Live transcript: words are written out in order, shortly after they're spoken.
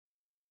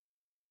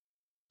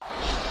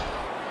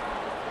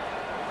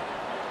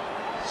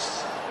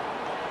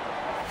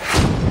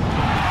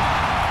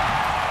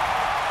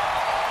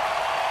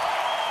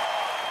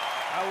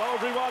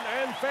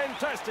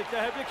Fantastic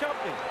to have your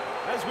company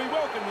as we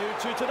welcome you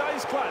to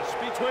today's clash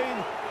between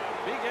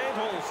Big Ant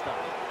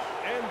All-Stars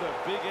and the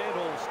Big Ant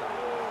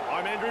All-Stars.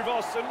 I'm Andrew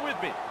Voss, and with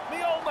me,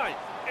 my old mate,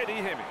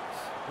 Eddie Hemmings.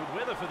 Good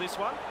weather for this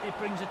one. It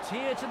brings a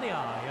tear to the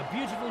eye. A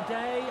beautiful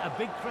day, a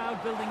big crowd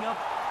building up,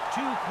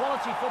 two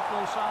quality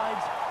football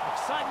sides,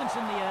 excitement's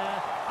in the air.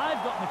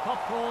 I've got my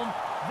popcorn.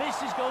 This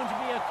is going to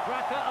be a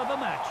cracker of a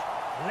match.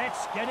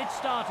 Let's get it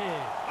started.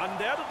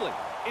 Undoubtedly,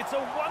 it's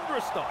a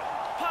wondrous night.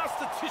 Pass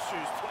the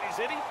tissues, please,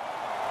 Eddie.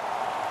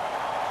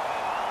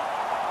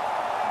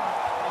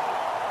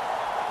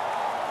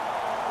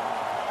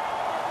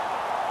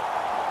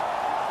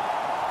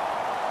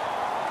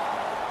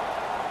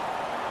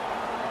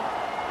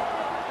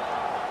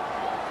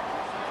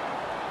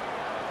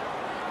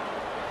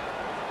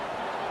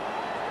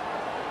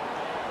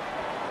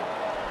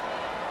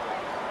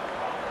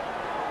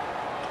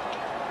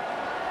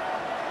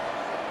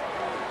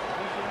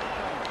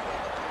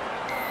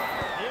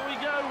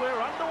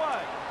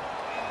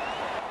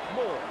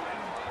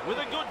 With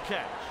a good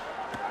catch.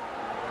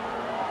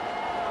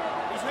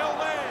 He's held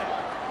there.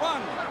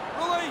 One.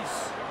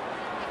 Release.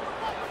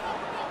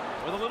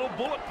 With a little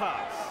bullet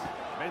pass.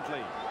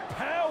 Bentley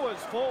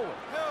powers forward.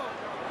 Held.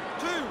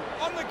 Two.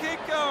 On the kick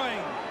going.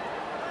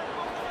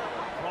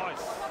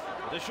 Price.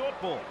 The short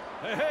ball.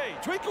 Hey,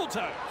 Twinkle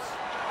Toes.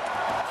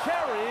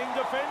 Carrying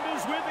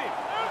defenders with him.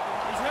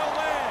 He's held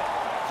there.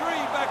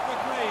 Three back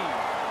with me.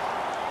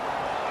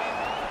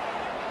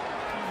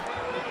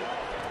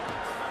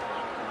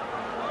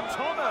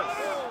 Thomas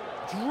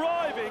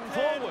driving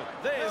forward.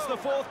 There's the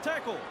fourth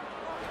tackle.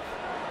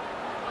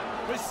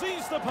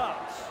 Receives the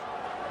pass.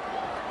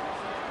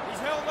 He's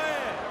held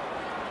there.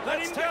 Let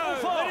him go.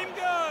 Let him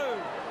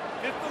go.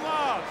 Fifth and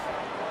last.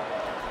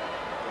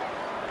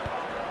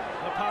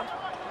 The punt.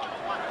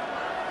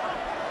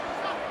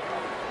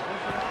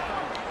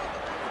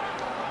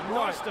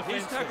 Nice defense.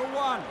 He's tackle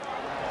one.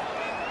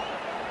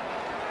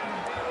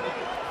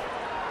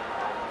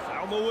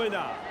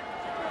 Salmawina.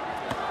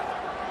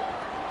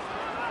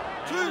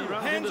 Two,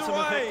 hands into some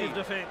away. Effective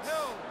defence.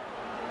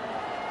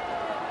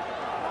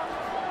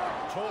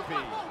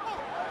 Torpy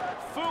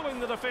fooling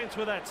the defence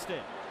with that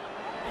step.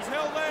 He's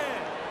held there.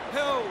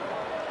 Held.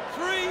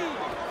 Three.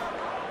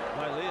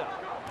 Malia.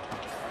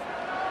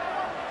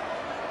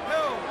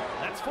 Held.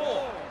 That's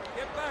four.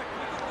 Get back.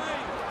 Look at me.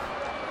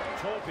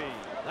 Torpy.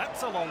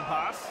 That's a long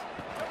pass.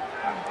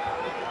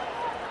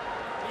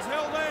 He's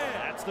held there.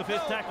 That's the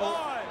fifth tackle.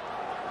 Five.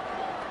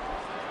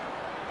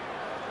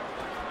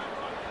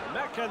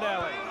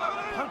 McAnally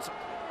punts it.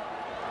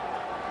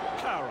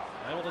 Kara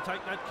able to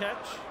take that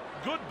catch.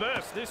 Good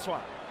burst this one.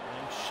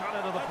 And shut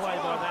out of the play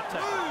by that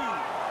tackle.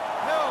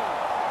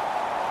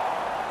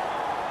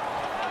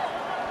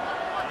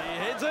 He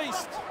heads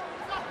east.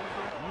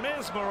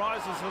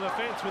 Mesmerises the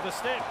defence with a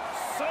step.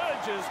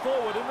 Surges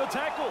forward in the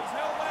tackle.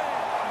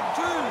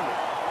 Two.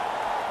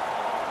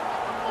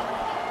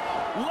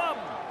 Lum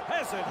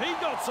has it. He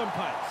got some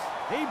pace.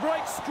 He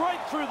breaks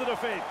straight through the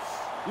defence.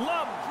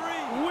 Lum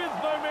with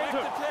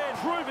momentum,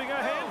 proving a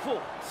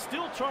handful.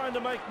 Still trying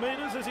to make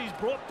metres as he's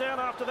brought down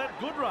after that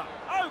good run.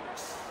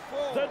 Oakes,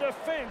 the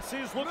defence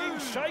is looking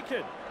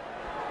shaken.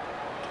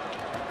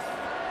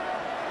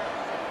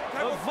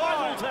 A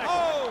vital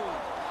tackle.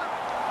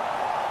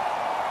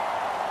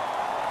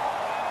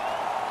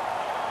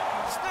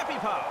 Snappy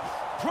pass.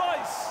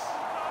 Price.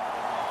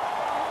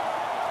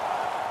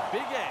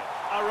 Big Ant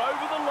are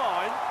over the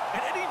line,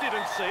 and Eddie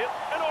didn't see it,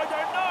 and I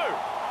don't know.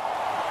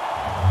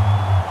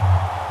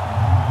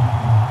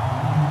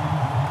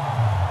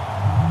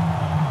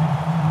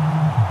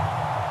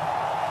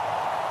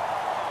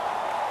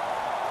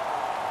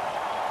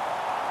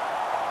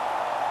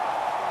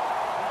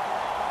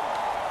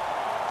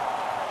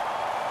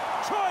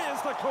 Try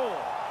is the call.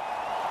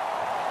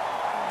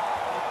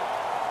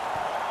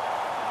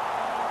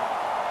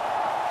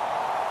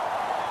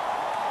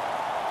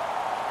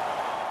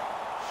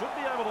 Should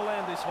be able to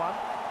land this one.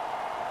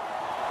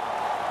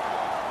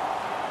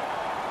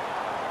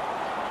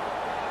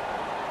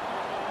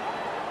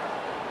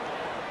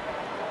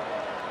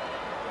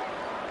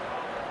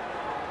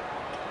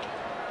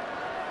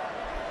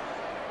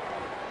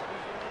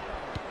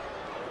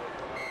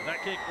 That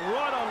kick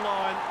right on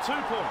line, 2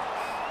 points.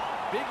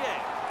 Big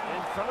Ant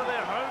in front of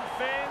their home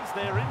fans,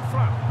 they're in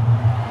front.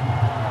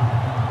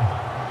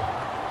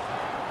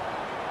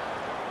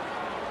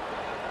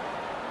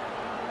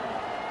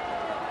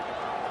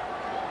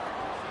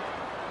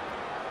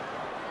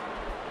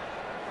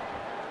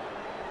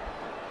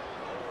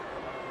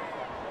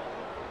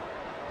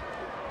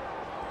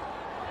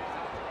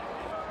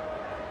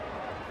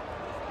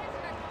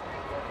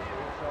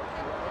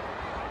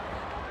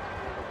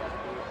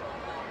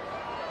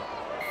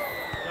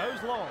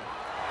 Goes long.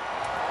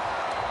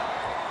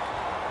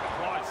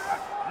 Price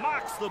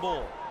marks the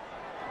ball.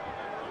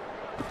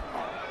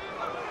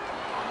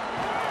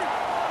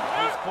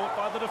 He's caught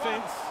by the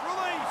defence.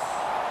 Release.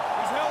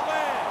 He's held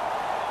there.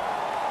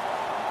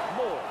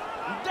 Moore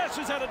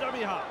dashes out a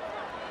dummy half.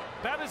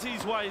 Batters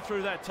his way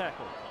through that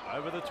tackle.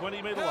 Over the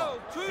 20-metre Hill, line.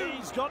 2.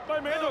 He's got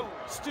momentum. Hill.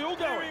 Still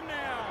Clear going. him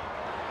now.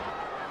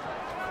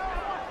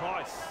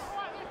 Price.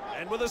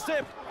 And with a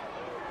step.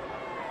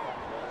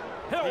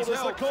 Held He's as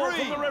the held. call 3.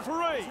 from the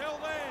referee. He's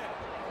held there.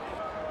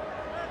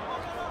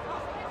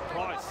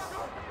 Price.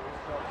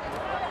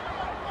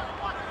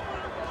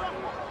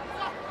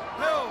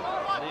 Hill.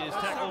 That is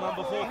tackle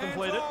number 4 Hands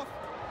completed. off.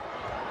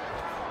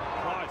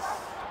 Price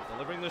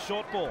delivering the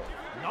short ball.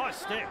 Nice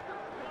step.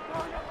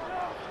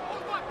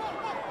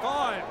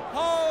 5.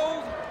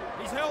 Hold.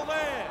 He's held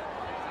there.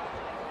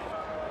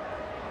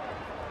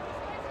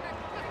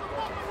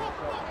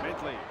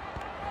 Bentley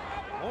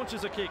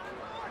launches a kick.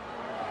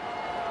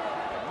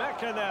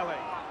 McAnally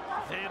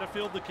there to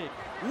field the kick.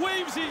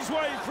 Weaves his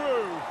way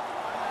through.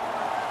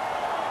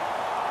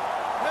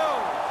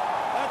 Hill.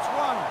 That's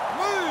 1.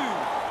 Move.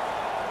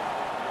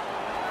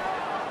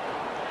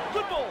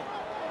 Good ball.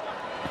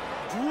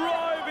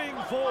 Driving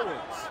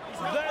forwards.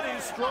 That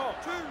is strong.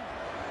 2.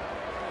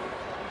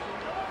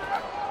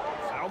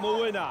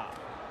 Almoina.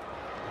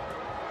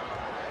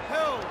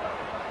 Hill.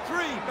 3.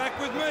 Back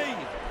with me.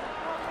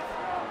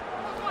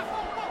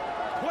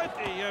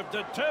 Plenty of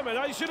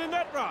determination in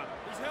that run.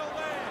 He's held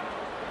there.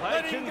 They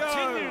Let him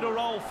continue go. to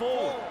roll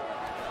forward.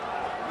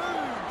 4.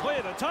 Move.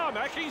 Clear the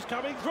tarmac. He's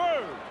coming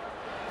through.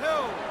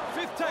 Hill.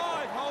 5th tackle.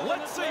 5. Hold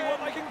Let's see what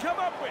they can come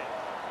up with.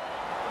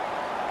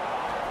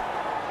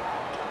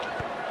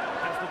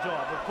 Has the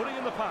job of putting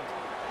in the punt.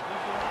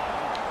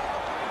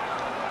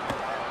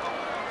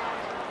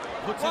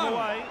 Puts him 1.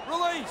 away.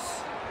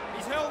 Release.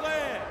 He's held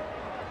there.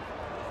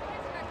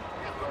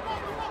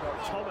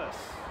 Thomas.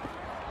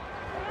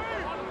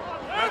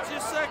 That's your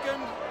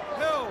second.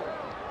 Hill.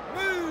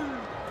 Move.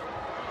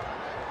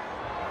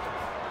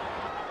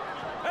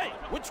 Hey,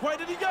 which way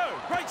did he go?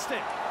 Great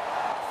step.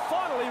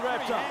 Finally 3.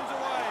 wrapped up. Hands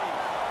away.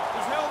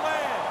 He's held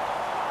there.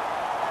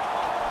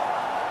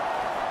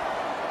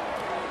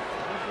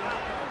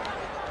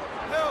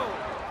 Hill.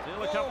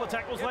 Still a couple of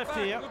tackles Get left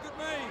back. here. Look at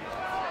me.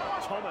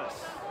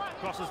 Thomas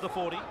crosses the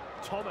 40.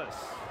 Thomas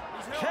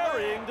He's held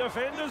carrying there.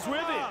 defenders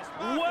with him.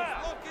 Marcus,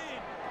 Wow. lock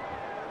in.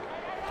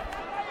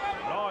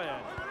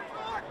 Ryan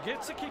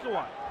gets a kick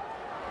away.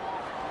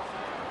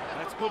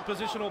 That's good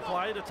positional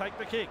play to take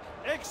the kick.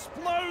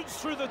 Explodes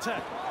through the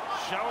tackle,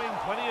 showing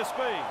plenty of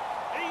speed.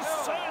 He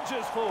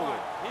surges forward.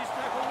 He's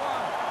tackle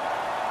 1.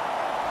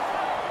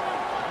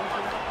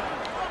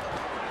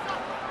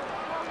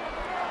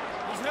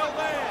 He's held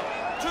there.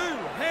 2.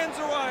 Hands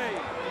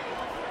away.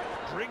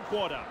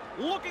 Drinkwater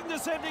looking to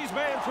send his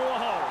man through a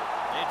hole.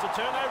 It's a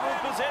turnover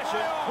of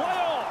possession. Play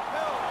on.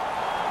 Hill.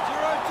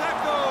 0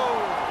 tackle.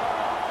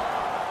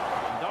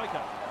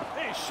 Ndoka.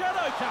 His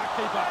shadow can't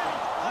keep up.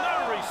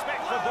 No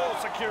respect for ball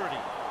security.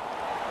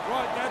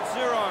 Right, that's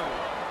 0.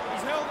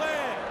 He's held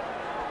there.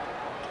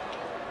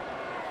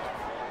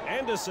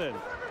 Anderson.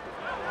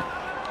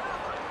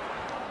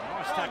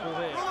 Nice tackle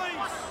there.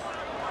 Release.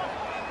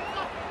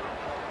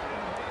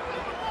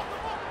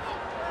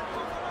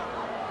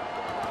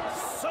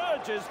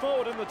 Surges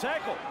forward in the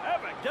tackle.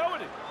 Have a go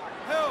at him.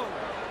 Hill.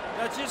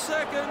 That's your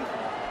second.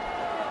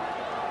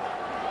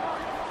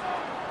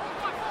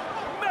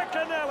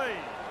 McAnally.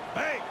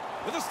 Bang.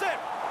 With a step.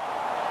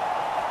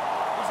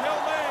 He's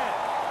held there.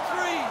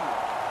 3.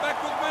 Back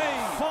with me.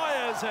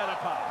 Fires out a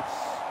pass.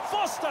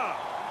 Foster.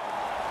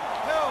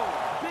 Hill.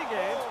 Big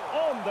Ant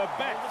on the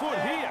back foot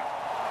here.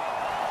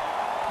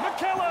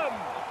 McCallum.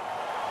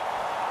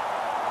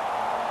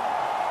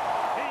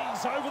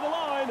 He's over the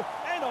line,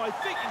 and I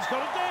think he's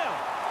got it down.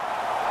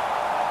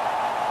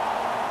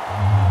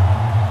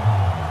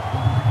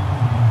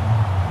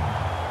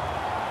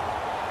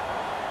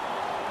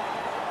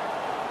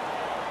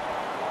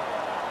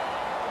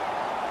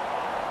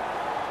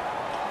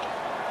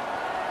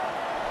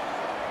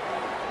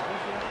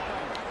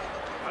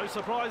 No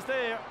surprise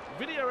there.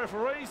 Video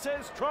referee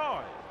says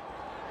try.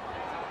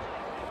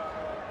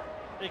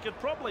 He could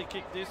probably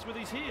kick this with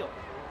his heel.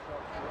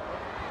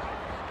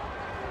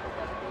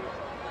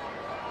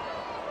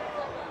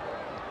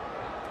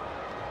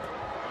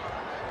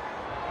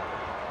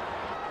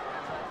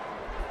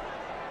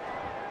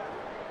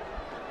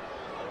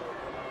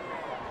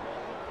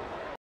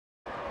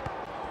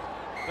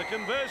 The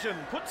conversion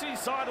puts his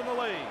side in the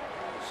lead.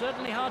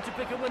 Certainly hard to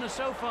pick a winner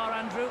so far,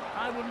 Andrew.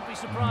 I wouldn't be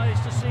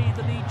surprised to see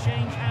the lead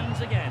change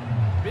hands again.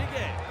 Big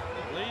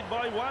Ant lead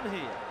by 1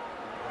 here.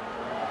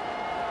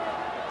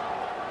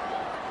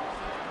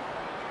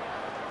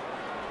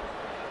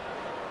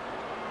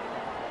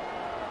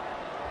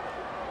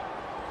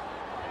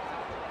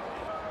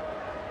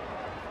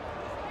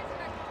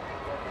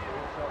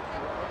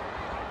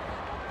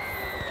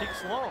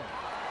 Kicks long.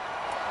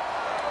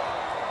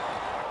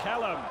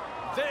 Callum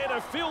there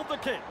to field the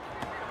kick.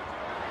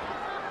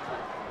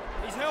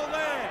 He's held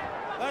there.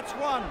 That's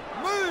 1.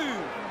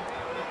 Move.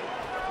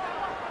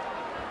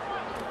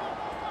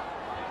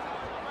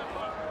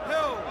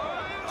 Hill.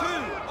 2.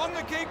 On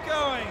the keep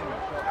going.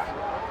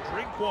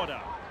 Drinkwater.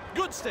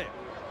 Good step.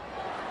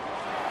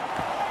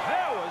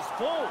 Powers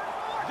forward.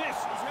 This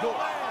is He's good. held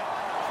there.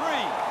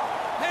 3.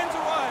 Hands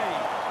away.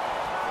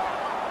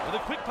 With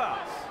a quick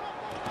pass.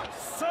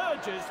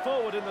 surges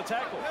forward in the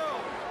tackle.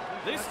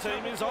 This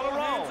team is on a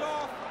roll.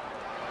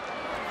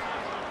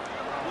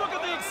 Look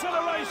at the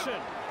acceleration.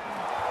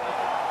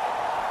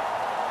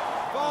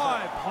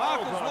 5.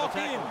 Marcus lock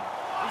in.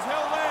 He's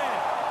held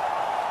there.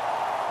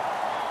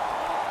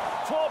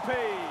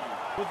 Torpy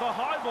with the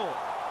high ball.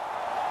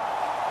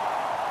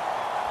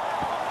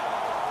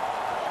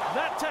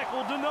 That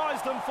tackle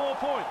denies them 4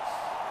 points.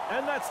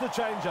 And that's the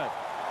change-up.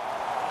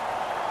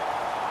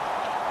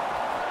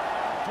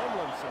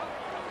 Tomlinson.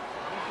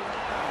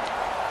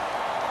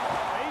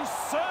 He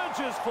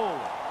surges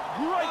forward.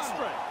 Great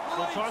strength.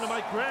 Still trying to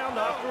make ground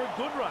after a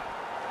good run.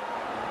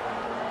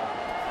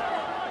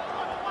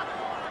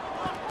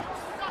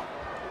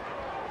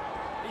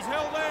 He's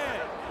held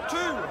there. 2.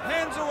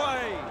 Hands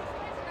away.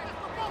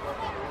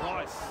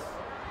 Nice.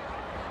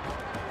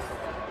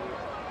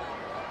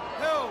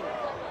 Held.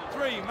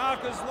 3.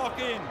 Marcus lock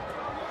in.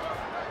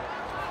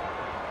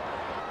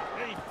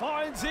 He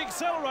finds the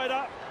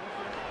accelerator.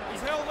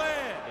 He's held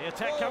there. The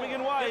attack coming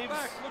in waves. Get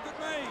back. Look at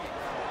me.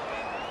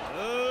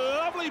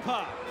 Lovely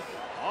pass.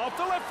 Off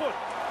the left foot.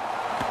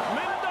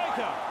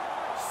 Mendaka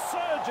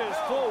surges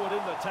forward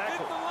in the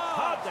tackle.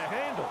 Hard to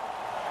handle.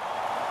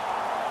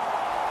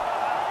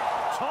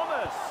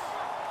 Thomas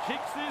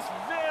kicks this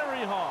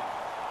very high.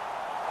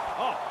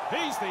 Oh,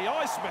 he's the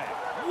Iceman.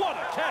 What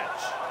a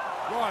catch.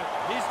 Right,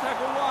 here's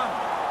tackle 1.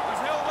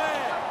 He's held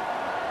there.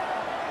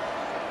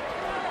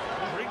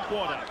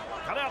 Drinkwater,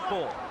 cut out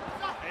ball.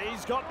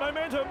 He's got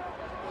momentum.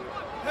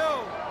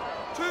 Held.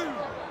 2.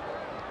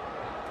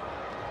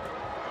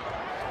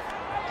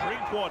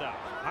 Drinkwater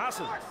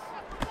passes.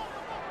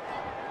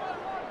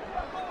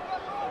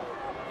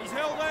 He's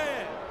held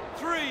there.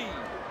 3.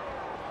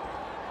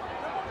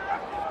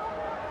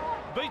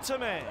 Beats a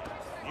man.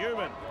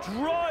 Newman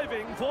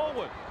driving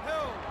forward.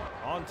 Held.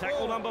 On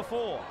tackle number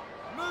 4.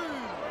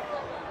 Move.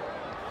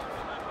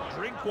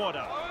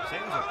 Drinkwater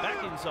sends it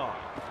back inside.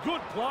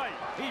 Good play.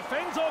 He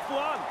fends off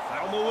one.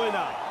 Thelma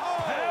winner.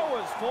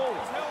 Powers forward.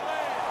 He's held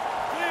there.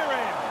 Clear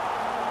him.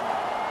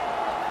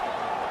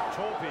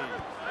 Torpy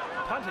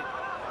punting.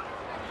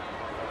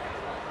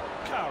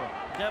 Cara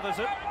gathers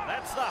it.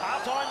 That's the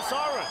half-time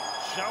siren.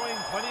 Showing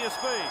plenty of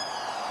speed.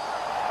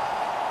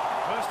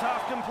 First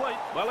half complete.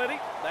 Well, Eddie,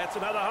 that's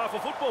another half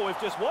of football we've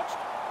just watched.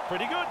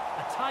 Pretty good.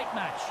 A tight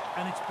match,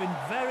 and it's been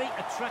very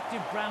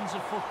attractive brands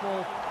of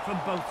football from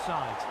both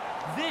sides.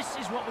 This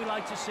is what we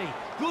like to see.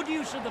 Good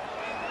use of the...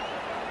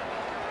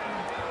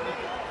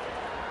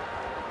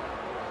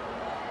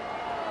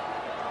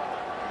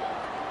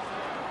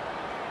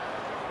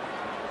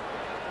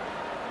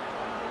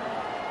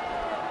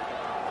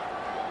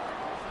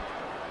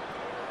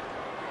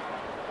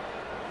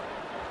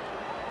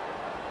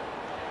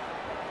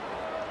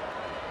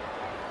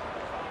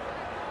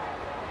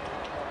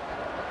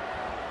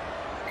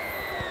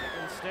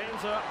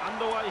 Stanza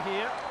underway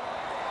here.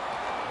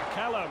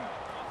 Callum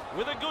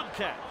with a good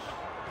catch.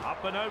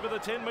 Up and over the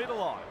 10-metre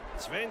line.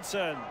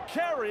 Svensson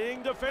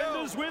carrying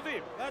defenders with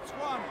him. That's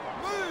 1.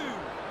 Move.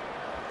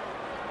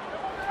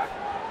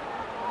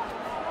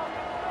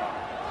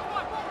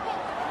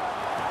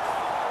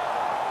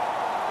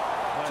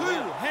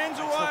 Two. Hands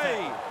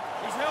away.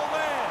 He's held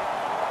there.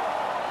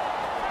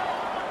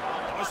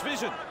 Nice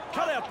vision.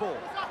 Cut out ball.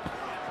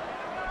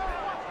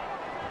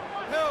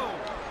 Held.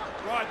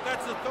 Right,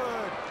 that's the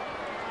 3rd.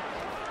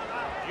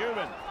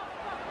 Newman.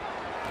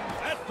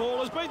 That ball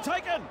has been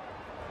taken.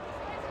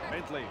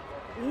 Bentley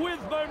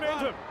with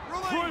momentum,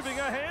 proving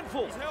a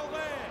handful. He's held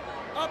there.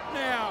 Up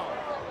now.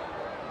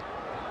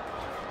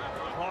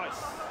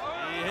 Price.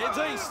 He heads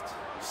east.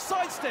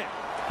 Sidestep.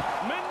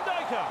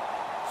 Mendaka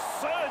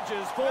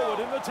surges forward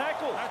in the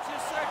tackle. That's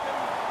his 2nd.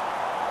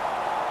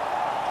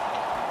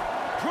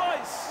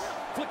 Price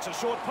flicks a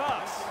short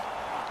pass.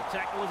 The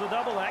tackle is a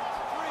double act.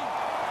 3.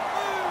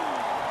 Move.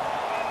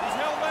 He's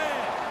held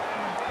there.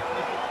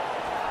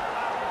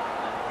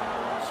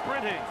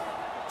 Sprinting.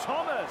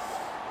 Thomas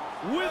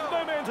with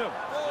momentum.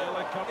 Still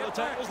a couple of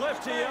tackles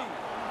left here.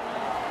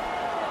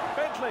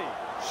 Bentley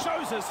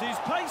shows us his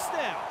pace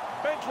now.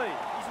 Bentley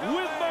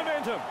with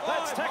momentum.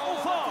 That's tackle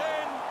 5.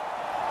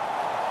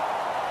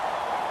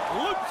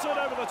 Loops it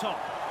over the top.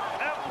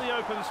 Out in the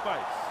open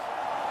space.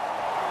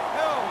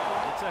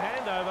 It's a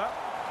handover.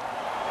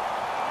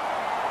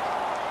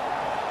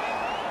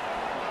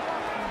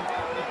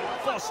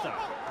 Foster.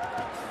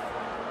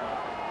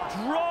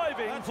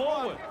 Driving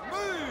forward.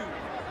 Move.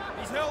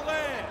 He's held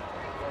there.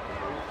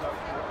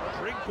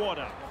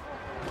 Drinkwater.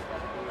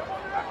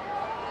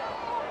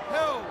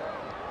 Held.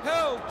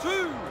 2.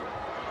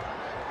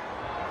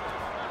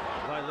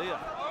 Lelia.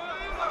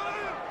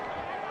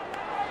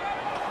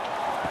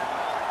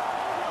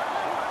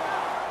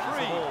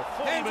 Three. The ball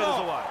 40 Hands metres off.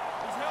 away.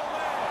 He's held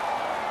there.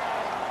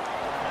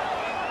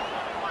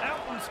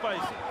 Out in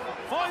spacing.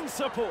 Finds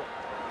support.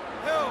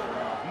 Held.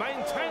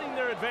 Maintaining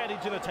their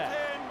advantage in attack.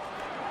 10.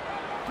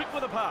 Quick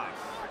with a pass.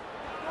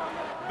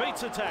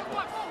 Beats a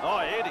tackle. Oh,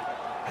 Eddie.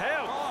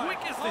 How quick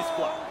is this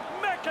block?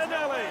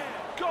 McAnally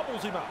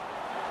gobbles him up.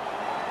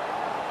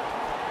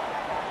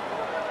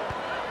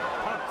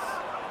 Punts.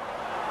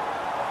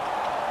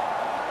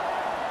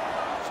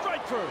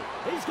 through.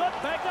 He's got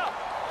back up.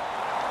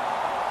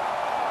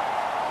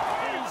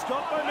 He's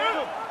got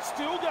momentum.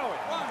 Still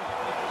going.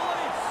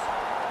 Release.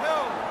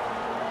 Held.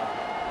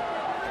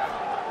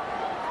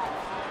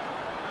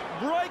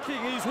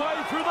 Breaking his way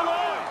through the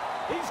line.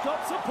 He's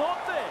got support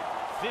there.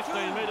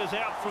 15 metres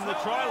out from the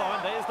try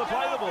line. There's the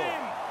play the ball.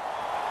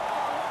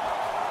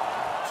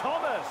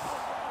 Thomas.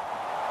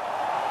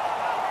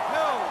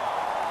 Held.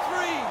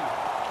 3.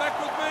 Back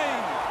with me.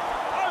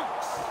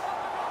 Oaks.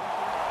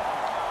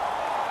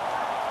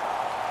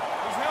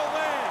 He's held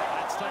there.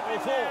 That's tackle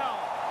 4.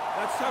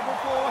 That's tackle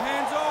 4.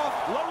 Hands off.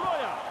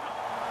 Laroya.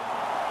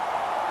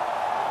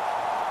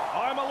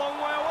 I'm a long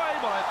way away,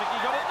 but I think he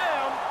got it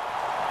down.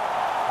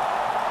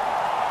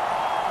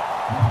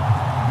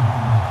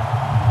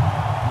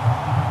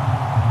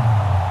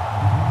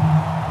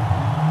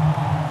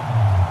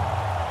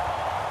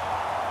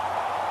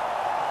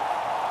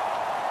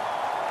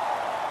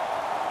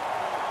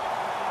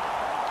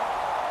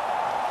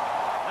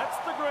 That's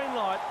the green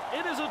light.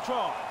 It is a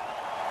try.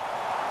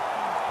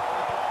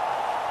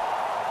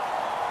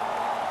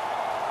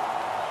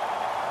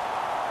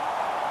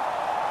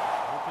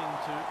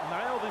 To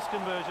nail this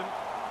conversion.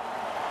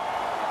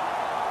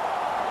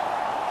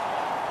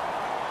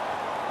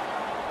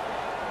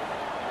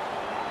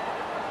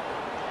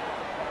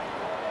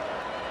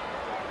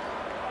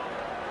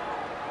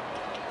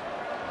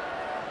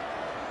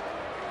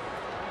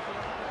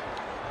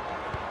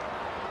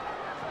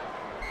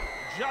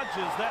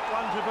 Judges that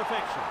one to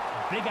perfection.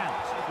 Big Ant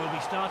will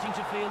be starting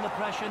to feel the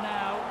pressure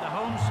now. The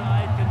home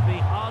side can be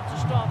hard to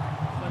stop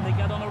when they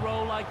get on a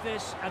roll like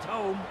this at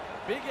home.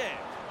 Big Ant.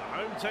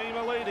 Home team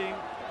are leading.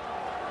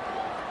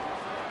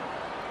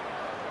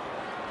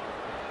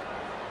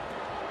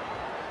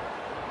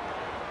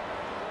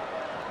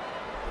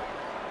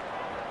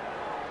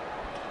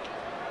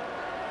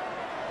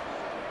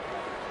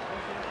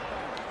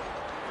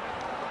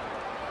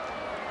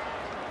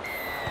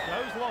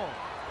 Goes long.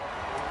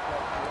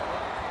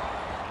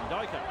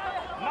 Ndoka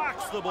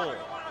marks the ball.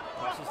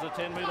 Crosses the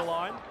 10-metre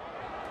line.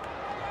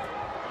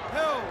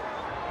 Held.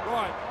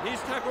 Right,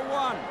 here's tackle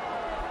 1.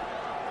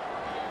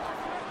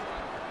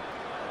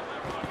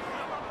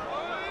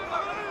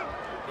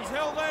 He's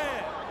held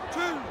there. 2.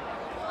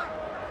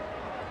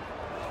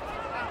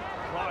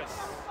 Price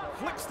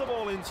flicks the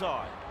ball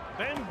inside.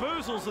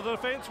 Bamboozles the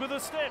defence with a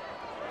step.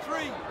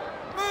 3.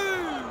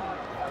 Move.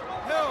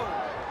 Held.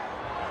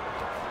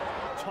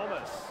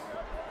 Thomas.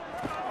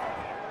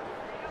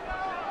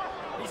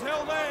 He's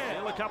held there.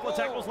 Still a couple of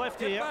tackles left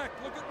Get here. back.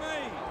 Look at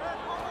me.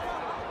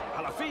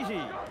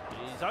 Alafiti.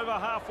 He's over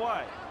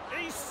halfway.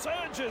 He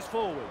surges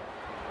forward.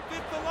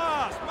 5th and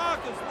last.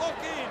 Markers,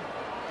 lock in.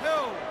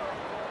 Held.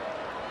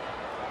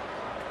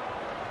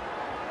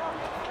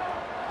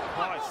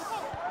 Price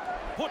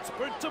puts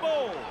sprint to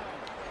ball.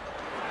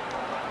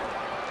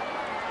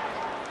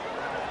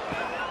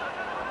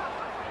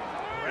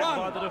 Grabbed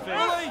by the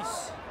defence.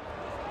 Release.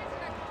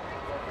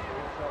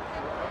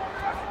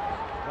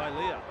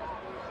 Leah.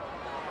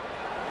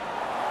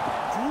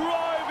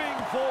 Driving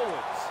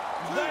forwards.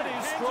 That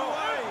is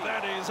strong.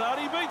 That is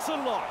Artie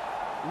Beatson-like.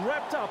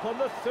 Wrapped up on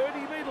the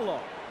 30-metre line.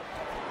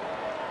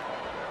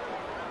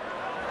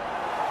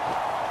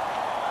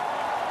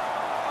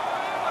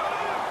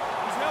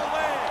 He's held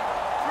there.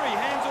 3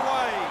 hands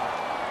away.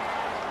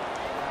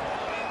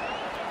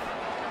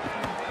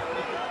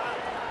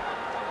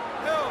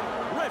 Held.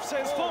 Ref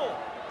says 4.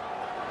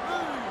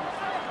 Move.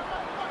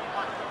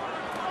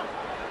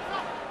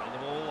 And the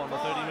ball on the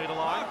 30-metre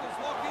line. Markers,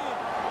 lock in.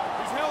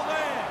 He's held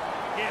there.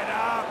 Get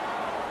up.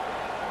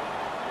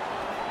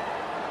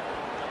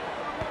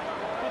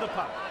 With a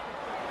puck.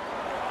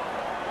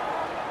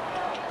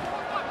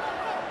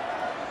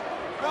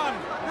 1.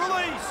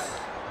 Release.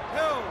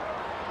 Held.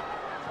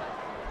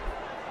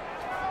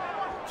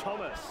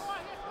 Thomas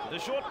with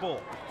a short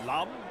ball.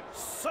 Lum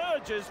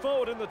surges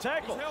forward in the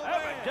tackle. He's held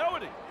Have there. a go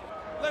at him.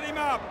 Let him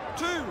up.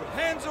 2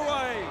 hands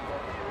away.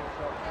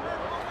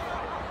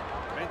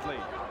 Bentley.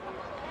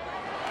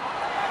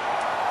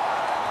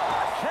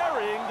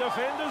 Carrying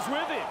defenders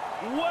with him.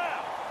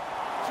 Wow.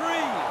 3.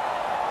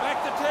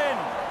 Back to 10.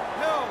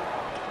 Held.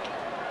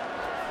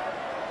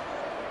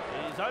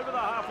 He's over the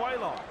halfway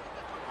line.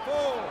 4.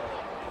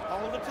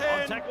 Hold the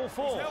 10. On tackle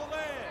 4. He's held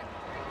there.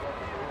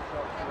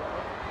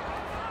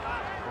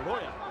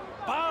 Arroyo.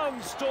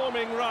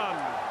 Barnstorming run.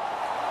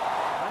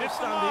 They've It's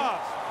the stunned him.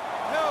 last.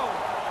 Held.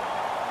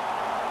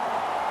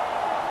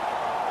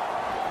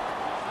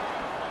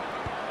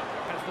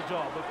 Has the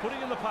job of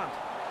putting in the punt.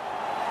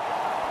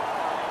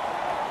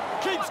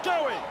 Keeps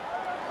going.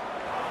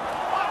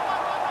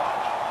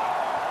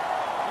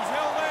 He's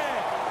held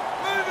there.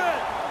 Move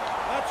it.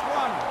 That's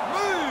 1.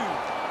 Move.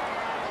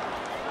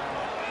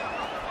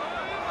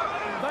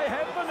 They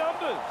have the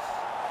numbers.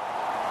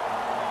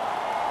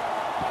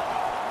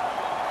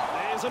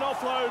 There's an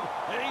offload.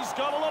 He's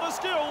got a lot of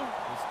skill.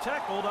 He's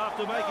tackled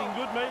after making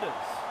good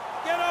meters.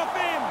 Get off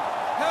him.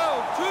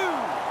 Held. 2.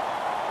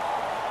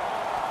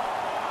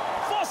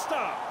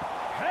 Foster.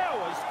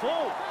 Powers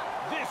full.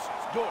 This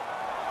is good.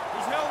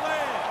 He's held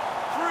there.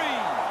 3.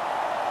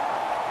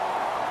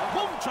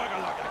 Wolves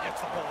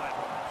Gets the ball out.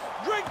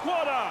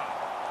 Drinkwater.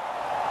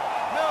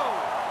 No.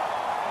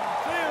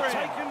 Clearing.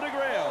 Taken to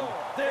ground.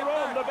 They're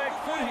on the back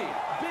foot here.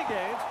 Big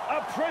Ant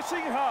are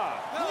pressing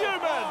hard.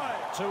 Newman.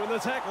 Two in the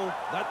tackle.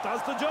 That does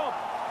the job.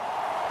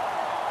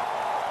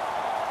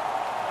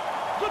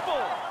 Good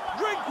ball.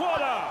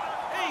 Drinkwater.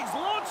 He's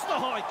launched the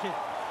high kick.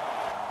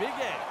 Big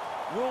Ant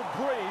will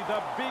breathe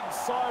a big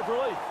sigh of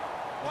relief.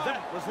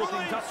 That was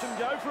looking touch and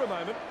go for a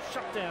moment.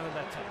 Shut down in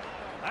that tackle.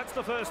 That's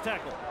the first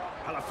tackle.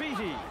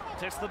 Halafiti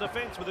tests the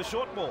defence with a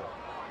short ball.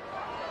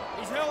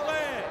 He's held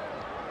there.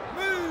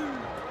 Move.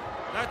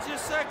 That's your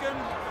second.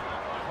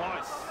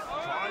 Price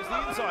tries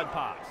the inside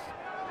pass.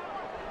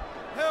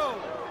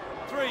 Held.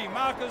 3.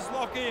 Markers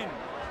lock in.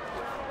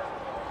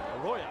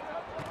 Arroyo.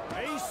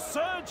 He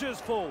surges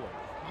forward.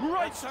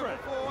 Great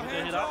strength. With the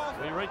head up,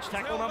 we reach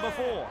tackle number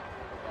 4.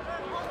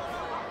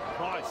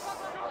 Price.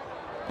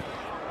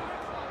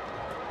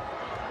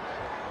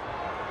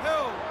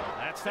 Held.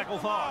 That's tackle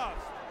 5.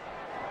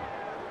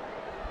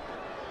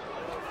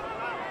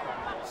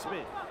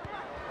 Smith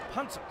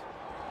punts it.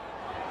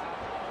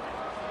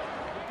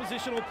 Good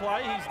positional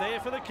play. He's there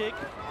for the kick.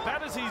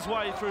 Batters his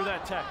way through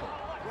that tackle.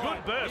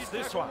 Good burst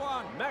this one.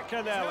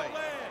 McAnally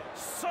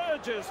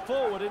surges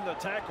forward in the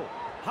tackle.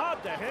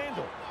 Hard to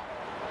handle.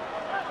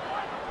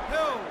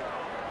 Held.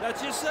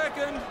 That's your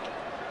second.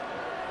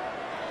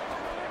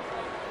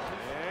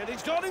 And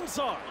he's got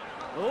inside.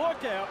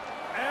 Look out.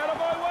 Out of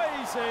my way,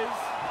 he says.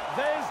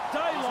 There's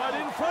daylight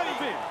in front of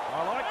him.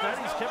 I like that.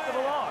 He's kept it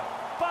alive.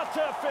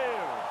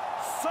 Butterfield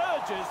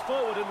surges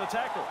forward in the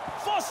tackle.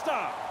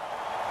 Foster.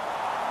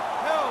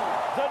 Held.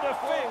 The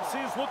defence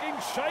is looking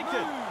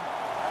shaken.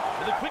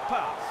 With a quick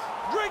pass.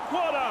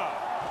 Drinkwater.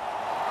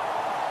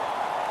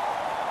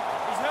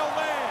 He's held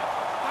there.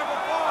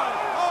 Tackle 5.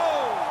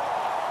 Oh.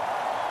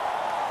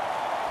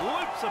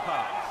 Loops a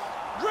pass.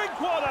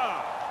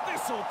 Drinkwater.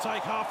 This'll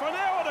take half an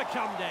hour to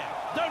come down.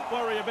 Don't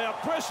worry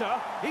about pressure.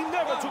 He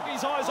never took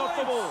his eyes off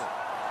the ball.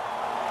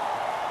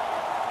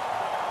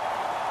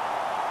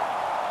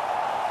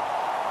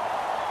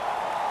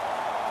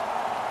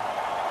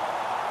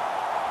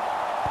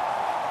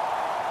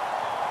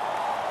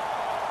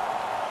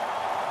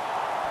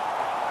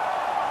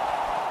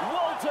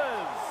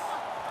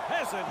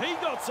 Hasn't he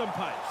got some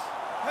pace?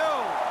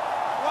 Held.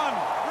 1.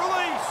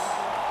 Release.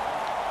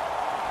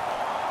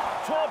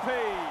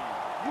 Torpy.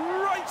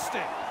 Great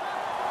step.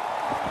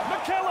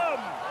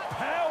 McCallum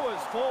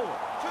powers forward.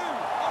 2.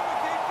 On the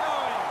keep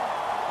going.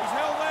 He's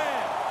held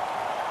there.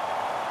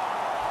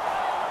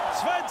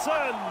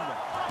 Svensson.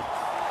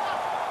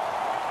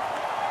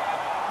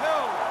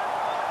 Held.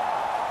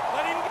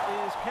 Let him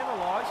Is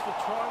penalised for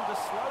trying to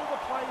slow the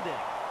play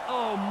down.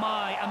 Oh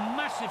my, a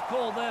massive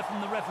call there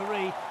from the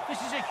referee. This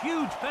is a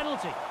huge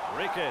penalty.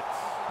 Ricketts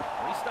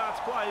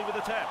restarts play with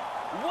a tap.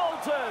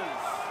 Walters.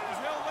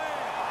 He's held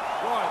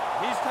there. Right,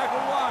 here's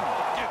tackle 1.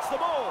 Gets the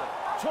ball.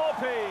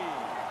 Torpy.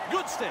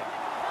 Good step.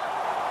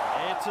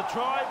 It's a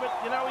try, but,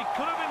 you know, he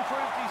could have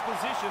improved his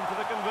position for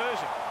the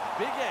conversion.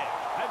 Big Ant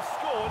have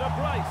scored a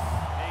brace.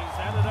 He's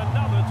added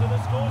another to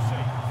the score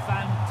sheet.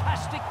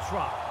 Fantastic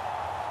try.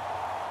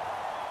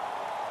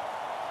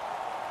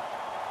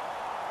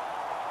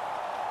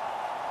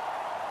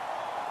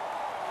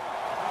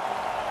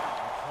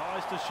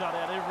 Tries to shut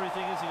out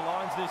everything as he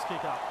lines this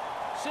kick up.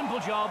 Simple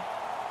job.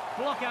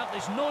 Block out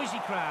this noisy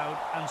crowd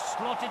and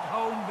slot it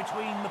home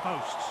between the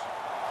posts.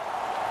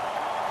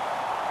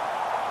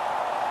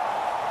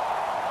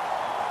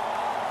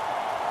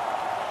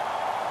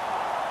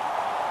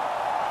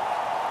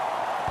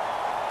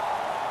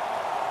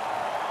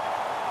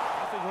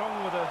 Nothing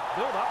wrong with a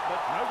build-up,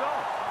 but no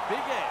goal. Big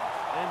Ant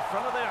in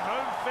front of their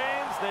home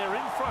fans. They're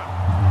in front.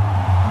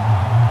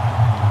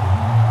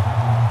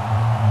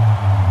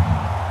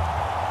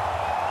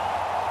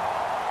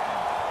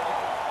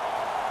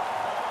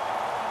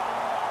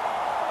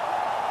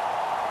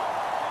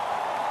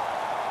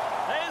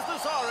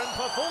 Siren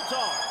for full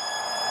time.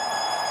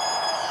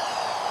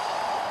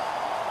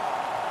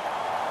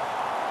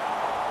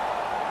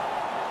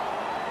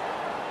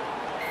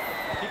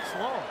 Kicks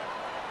long.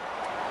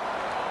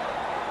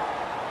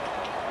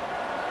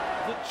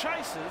 The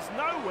chaser's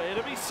nowhere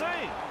to be seen.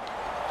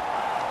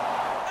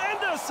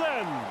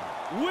 Anderson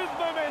with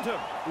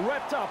momentum.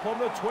 Wrapped up on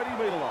the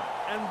 20-metre line.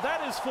 And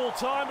that is full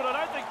time, but I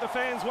don't think the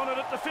fans wanted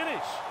it to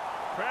finish.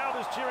 Crowd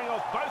is cheering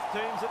off both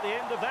teams at the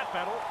end of that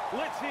battle.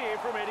 Let's hear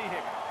from Eddie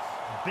Higgins.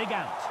 Big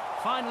Ant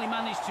finally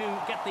managed to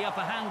get the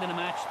upper hand in a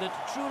match that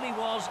truly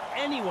was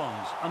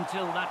anyone's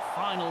until that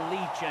final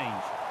lead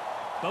change.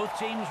 Both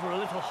teams were a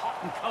little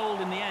hot and cold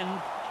in the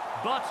end,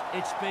 but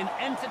it's been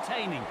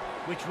entertaining,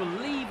 which will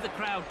leave the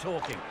crowd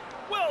talking.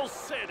 Well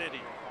said,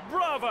 Eddie.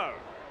 Bravo.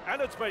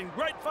 And it's been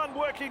great fun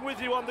working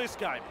with you on this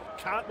game.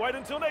 Can't wait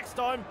until next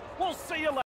time. We'll see you later.